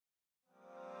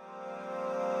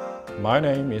My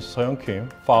name is Seong Kim,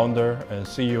 founder and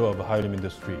CEO of Hylium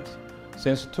Industries.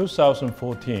 Since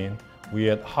 2014, we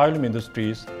at Hylium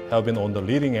Industries have been on the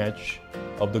leading edge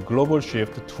of the global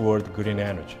shift toward green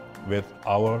energy with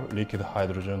our liquid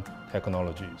hydrogen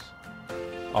technologies.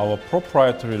 Our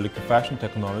proprietary liquefaction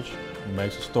technology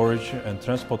makes storage and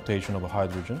transportation of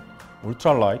hydrogen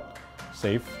ultra-light,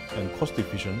 safe, and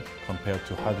cost-efficient compared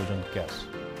to hydrogen gas.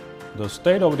 The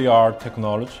state-of-the-art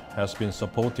technology has been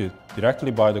supported directly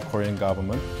by the Korean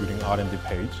government during R&D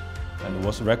phase and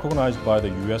was recognized by the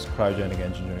US Cryogenic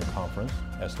Engineering Conference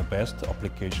as the best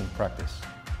application practice.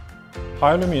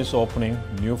 Hylium is opening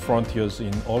new frontiers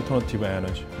in alternative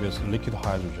energy with liquid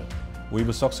hydrogen.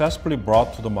 We've successfully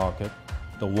brought to the market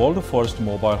the world's first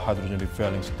mobile hydrogen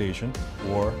refueling station,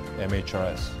 or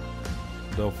MHRS.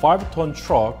 The 5-ton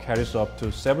truck carries up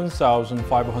to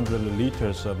 7,500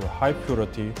 liters of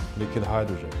high-purity liquid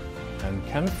hydrogen and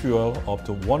can fuel up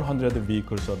to 100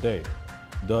 vehicles a day.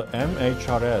 The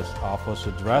MHRS offers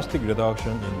a drastic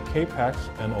reduction in CAPEX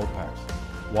and OPEX,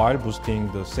 while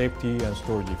boosting the safety and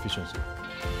storage efficiency.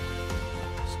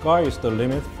 Sky is the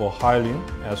limit for Hylium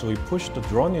as we push the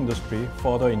drone industry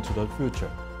further into the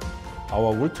future.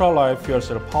 Our ultralight fuel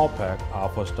cell power pack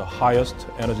offers the highest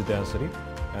energy density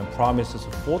and promises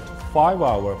a 4 to 5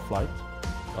 hour flight,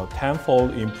 a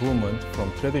 10-fold improvement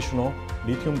from traditional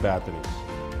lithium batteries,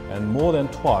 and more than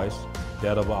twice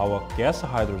that of our gas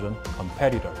hydrogen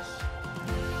competitors.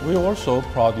 We also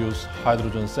produce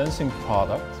hydrogen sensing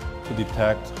products to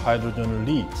detect hydrogen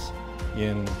leaks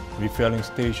in refueling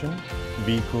stations,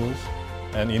 vehicles,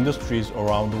 and industries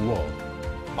around the world.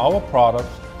 Our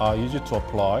products are easy to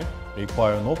apply,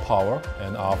 require no power,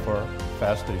 and offer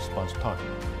fast response time.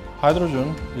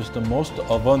 Hydrogen is the most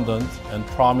abundant and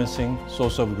promising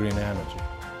source of green energy.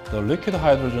 The liquid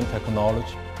hydrogen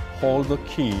technology holds the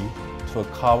key to a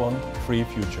carbon-free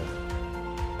future,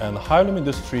 and Hylium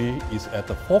Industries is at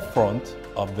the forefront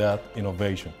of that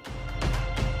innovation.